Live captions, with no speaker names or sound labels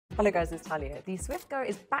Hello guys, it's Talia. The Swift Go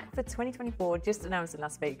is back for 2024, just announced in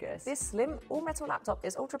Las Vegas. This slim, all-metal laptop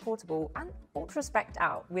is ultra portable and ultra spec'd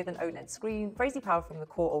out with an OLED screen, crazy power from the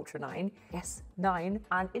Core Ultra 9, yes, 9,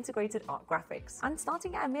 and integrated art graphics, and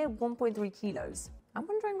starting at a mere 1.3 kilos. I'm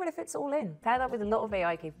wondering what it fits all in. Pair that with a lot of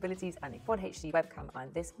AI capabilities and a Quad HD webcam,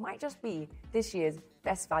 and this might just be this year's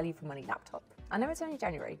best value for money laptop. I know it's only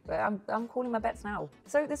January, but I'm calling my bets now.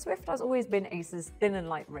 So the Swift has always been Acer's thin and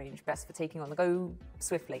light range, best for taking on the go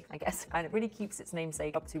swiftly, I guess. And it really keeps its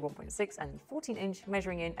namesake up to 1.6 and 14-inch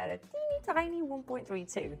measuring in at a teeny tiny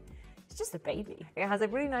 1.32. It's just a baby. It has a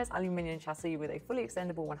really nice aluminium chassis with a fully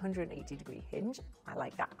extendable 180-degree hinge. I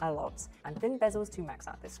like that a lot. And thin bezels to max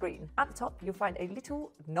out the screen. At the top, you'll find a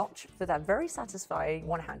little notch for that very satisfying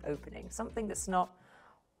one-hand opening. Something that's not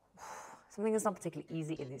particularly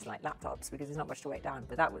easy in these light laptops because there's not much to weigh down,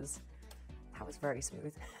 but that was very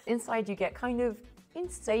smooth. Inside you get kind of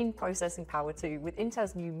insane processing power too, with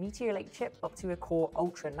Intel's new Meteor Lake chip up to a Core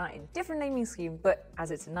Ultra 9. Different naming scheme, but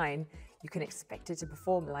as it's a 9, you can expect it to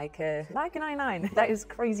perform like an i9. That is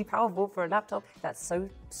crazy powerful for a laptop that's so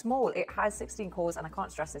small. It has 16 cores, and I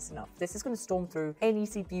can't stress this enough. This is going to storm through any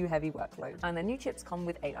CPU-heavy workload. And the new chips come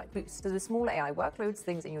with AI Boost. So the smaller AI workloads,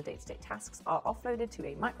 things in your day-to-day tasks, are offloaded to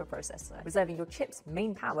a microprocessor, reserving your chip's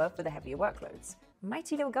main power for the heavier workloads.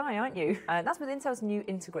 Mighty little guy, aren't you? That's with Intel's new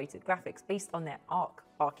integrated graphics based on their Arc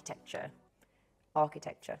architecture.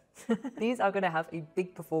 These are going to have a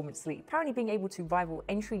big performance leap, apparently being able to rival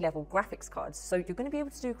entry-level graphics cards, so you're going to be able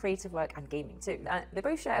to do creative work and gaming too. They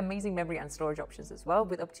both share amazing memory and storage options as well,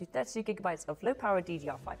 with up to 32 gigabytes of low-power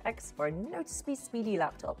DDR5X for a noticeably speedy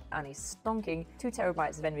laptop and a stonking 2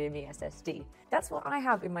 terabytes of NVMe SSD. That's what I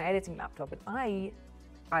have in my editing laptop, and I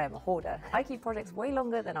am a hoarder. I keep projects way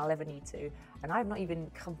longer than I'll ever need to, and I have not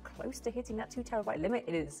even come close to hitting that 2 terabyte limit.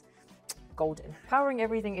 It is golden. Powering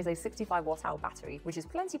everything is a 65 watt-hour battery, which is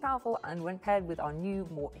plenty powerful, and when paired with our new,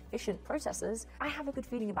 more efficient processors, I have a good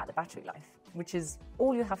feeling about the battery life, which is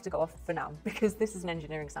all you have to go off for now, because this is an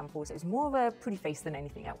engineering sample, so it's more of a pretty face than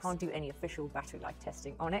anything else. Can't do any official battery life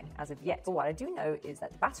testing on it as of yet, but what I do know is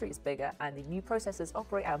that the battery is bigger and the new processors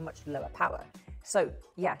operate at a much lower power. So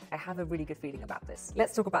yeah, I have a really good feeling about this.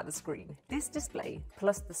 Let's talk about the screen. This display,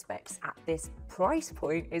 plus the specs at this price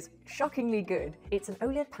point, is shockingly good. It's an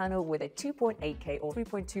OLED panel with a 2.8K or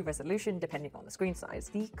 3.2 resolution, depending on the screen size.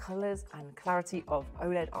 The colors and clarity of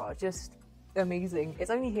OLED are just amazing.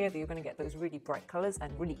 It's only here that you're going to get those really bright colors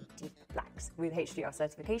and really deep blacks with HDR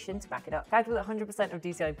certification to back it up. Tagged with 100% of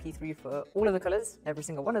DCI-P3 for all of the colors, every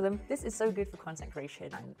single one of them. This is so good for content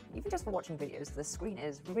creation and even just for watching videos. The screen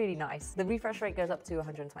is really nice. The refresh rate goes up to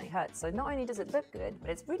 120 Hz, so not only does it look good, but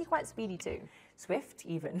it's really quite speedy too. Swift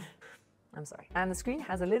even. I'm sorry. And the screen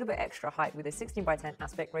has a little bit extra height with a 16:10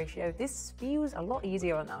 aspect ratio. This feels a lot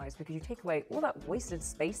easier on the eyes because you take away all that wasted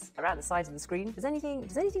space around the sides of the screen. Does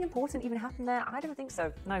anything important even happen there? I don't think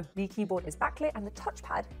so. No, the keyboard is backlit and the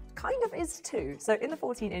touchpad kind of is too. So in the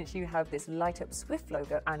 14-inch, you have this light up Swift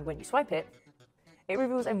logo, and when you swipe it, it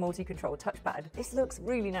reveals a multi-control touchpad. This looks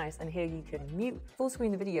really nice, and here you can mute, full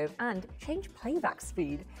screen the video, and change playback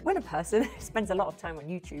speed. When a person spends a lot of time on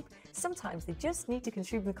YouTube, sometimes they just need to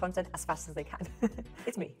consume the content as fast as they can.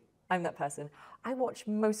 It's me. I'm that person. I watch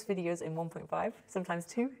most videos in 1.5, sometimes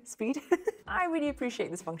 2 speed. I really appreciate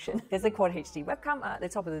this function. There's a Quad HD webcam at the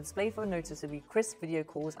top of the display for noticeably crisp video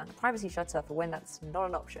calls and a privacy shutter for when that's not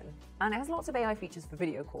an option. And it has lots of AI features for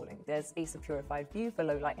video calling. There's Acer Purified View for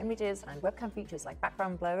low light images and webcam features like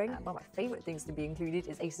background blurring. And one of my favorite things to be included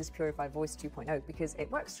is Acer's Purified Voice 2.0 because it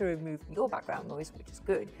works to remove your background noise, which is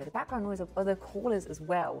good, but the background noise of other callers as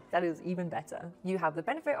well. That is even better. You have the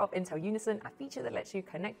benefit of Intel Unison, a feature that lets you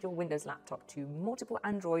connect your Windows laptop to multiple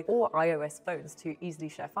Android or iOS phones to easily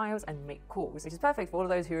share files and make calls, which is perfect for all of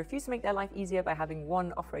those who refuse to make their life easier by having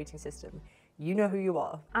one operating system. You know who you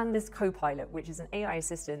are. And there's Copilot, which is an AI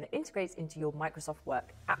assistant that integrates into your Microsoft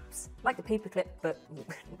Work apps. Like the paperclip, but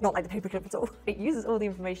not like the paperclip at all. It uses all the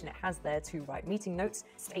information it has there to write meeting notes,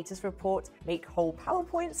 status reports, make whole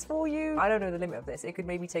PowerPoints for you. I don't know the limit of this. It could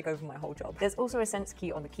maybe take over my whole job. There's also a Sense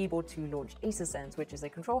key on the keyboard to launch Acer Sense, which is a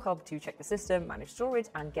control hub to check the system, manage storage,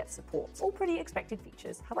 and get support. All pretty expected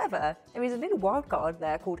features. However, there is a little wildcard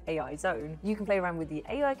there called AI Zone. You can play around with the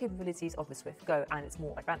AI capabilities of the Swift Go and its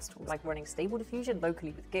more advanced tools, like running Stable Diffusion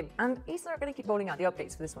locally with GIMP. And Acer are going to keep rolling out the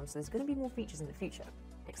updates for this one, so there's going to be more features in the future.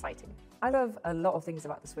 Exciting. I love a lot of things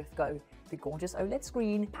about the Swift Go. The gorgeous OLED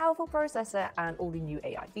screen, powerful processor, and all the new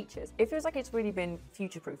AI features. It feels like it's really been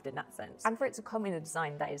future-proofed in that sense. And for it to come in a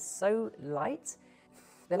design that is so light,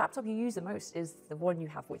 the laptop you use the most is the one you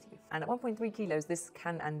have with you. And at 1.3 kilos, this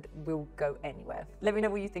can and will go anywhere. Let me know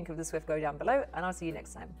what you think of the Swift Go down below, and I'll see you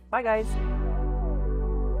next time. Bye guys.